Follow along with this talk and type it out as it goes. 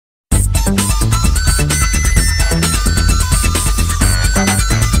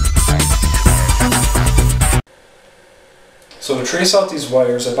trace out these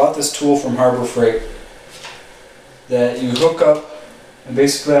wires. I bought this tool from Harbor Freight that you hook up, and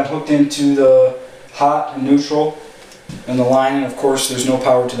basically I'm hooked into the hot and neutral and the line, and of course there's no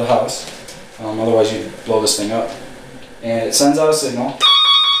power to the house, otherwise you'd blow this thing up. And it sends out a signal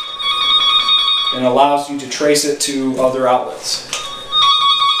and allows you to trace it to other outlets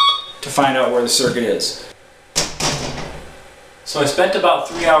to find out where the circuit is. So I spent about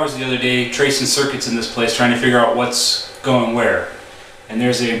 3 hours the other day tracing circuits in this place, trying to figure out what's going where. And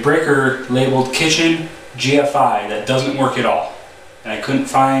there's a breaker labeled Kitchen GFI that doesn't work at all. And I couldn't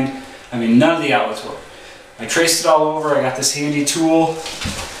find, none of the outlets work. I traced it all over. I got this handy tool,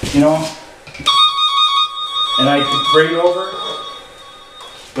 and I could bring it over,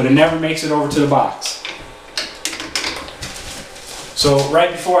 but it never makes it over to the box. So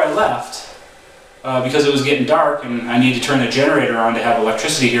right before I left, because it was getting dark and I need to turn the generator on to have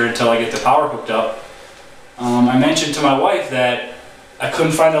electricity here until I get the power hooked up, I mentioned to my wife that I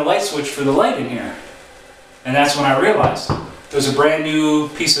couldn't find a light switch for the light in here. And that's when I realized there's a brand new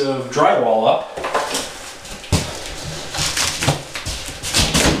piece of drywall up.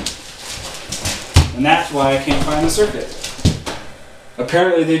 And that's why I can't find the circuit.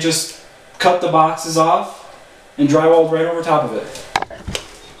 Apparently they just cut the boxes off and drywalled right over top of it.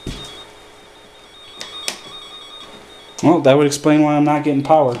 Well, that would explain why I'm not getting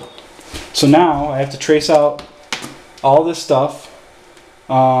power. So now I have to trace out all this stuff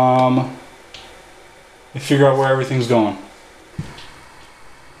and figure out where everything's going.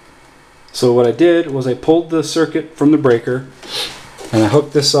 So what I did was I pulled the circuit from the breaker and I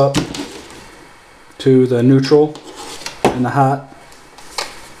hooked this up to the neutral and the hot.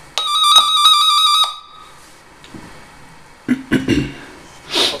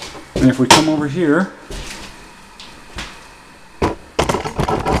 And if we come over here,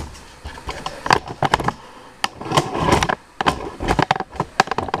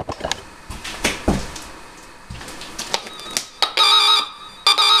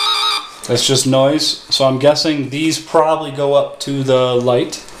 it's just noise, so I'm guessing these probably go up to the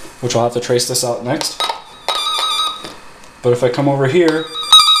light, which I'll have to trace this out next. But if I come over here,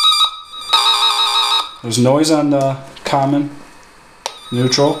 there's noise on the common,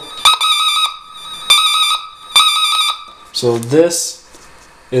 neutral. So this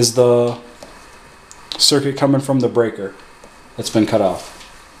is the circuit coming from the breaker that's been cut off.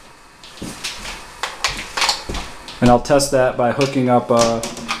 And I'll test that by hooking up a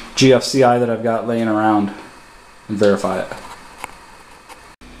GFCI that I've got laying around and verify it.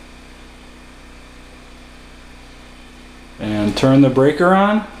 And turn the breaker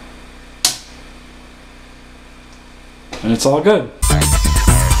on, and it's all good.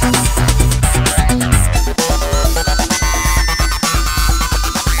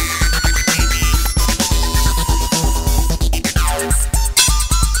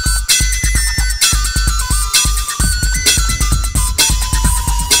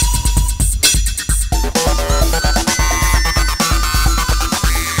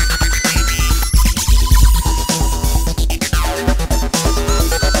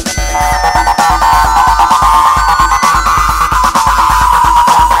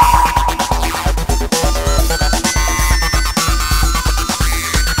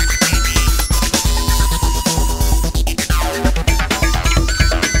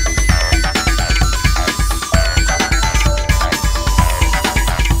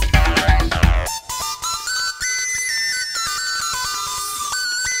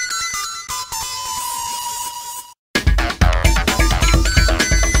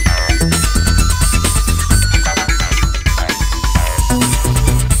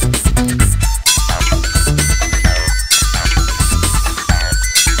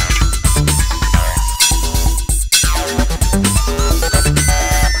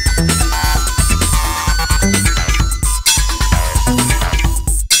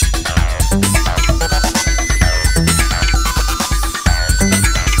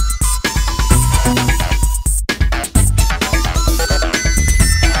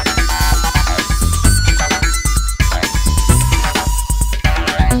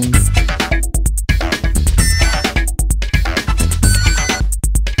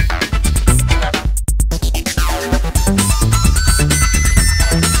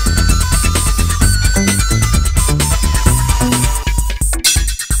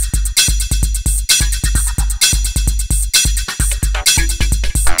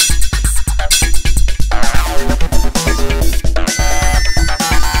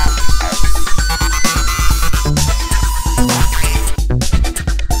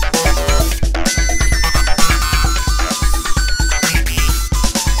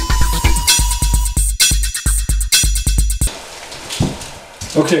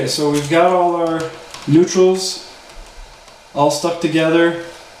 Okay, so we've got all our neutrals all stuck together.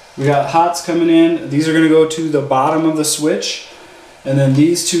 We got hots coming in. These are going to go to the bottom of the switch, and then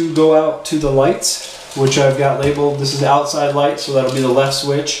these two go out to the lights, which I've got labeled. This is the outside light, so that'll be the left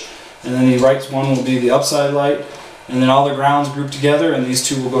switch, and then the right one will be the upside light, and then all the grounds grouped together, and these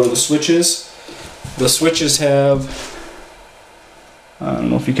two will go to the switches. The switches have, I don't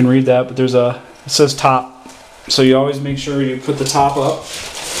know if you can read that, but there's a, it says top, so you always make sure you put the top up,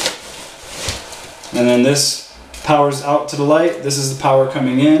 and then this powers out to the light. This is the power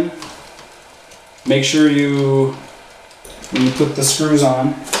coming in. Make sure you, when you put the screws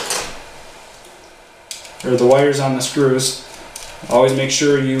on, or the wires on the screws, always make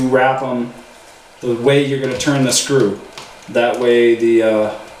sure you wrap them the way you're going to turn the screw. That way the,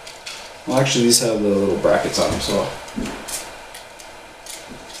 well actually these have the little brackets on them, so.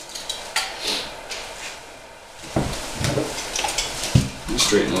 Let me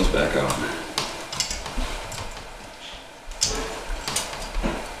straighten those back out.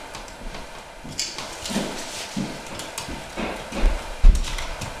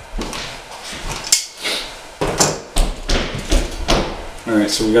 Alright,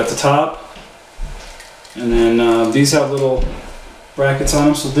 so we got the top, and then these have little brackets on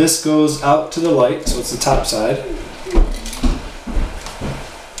them, so this goes out to the light, so it's the top side.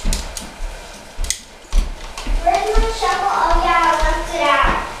 Where's my shovel? Oh yeah, I left it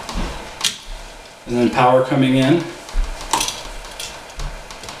out. And then power coming in.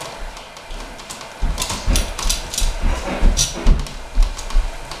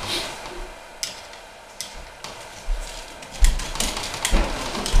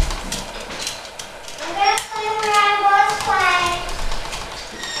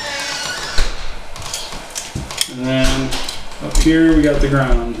 And then up here we got the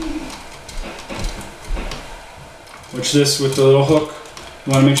ground, which this with the little hook,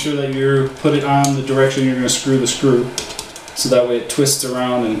 you want to make sure that you put it on the direction you're going to screw the screw, so that way it twists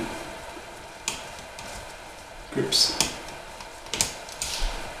around and grips.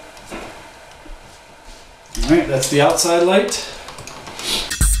 Alright, that's the outside light.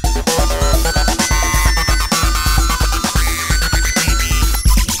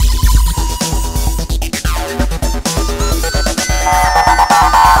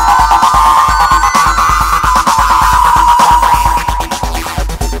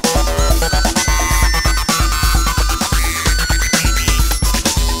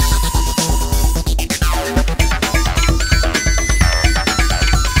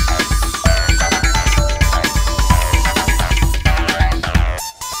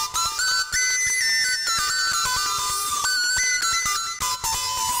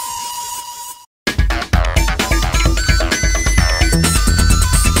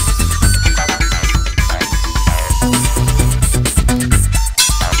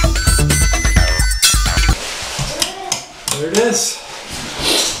 There it is.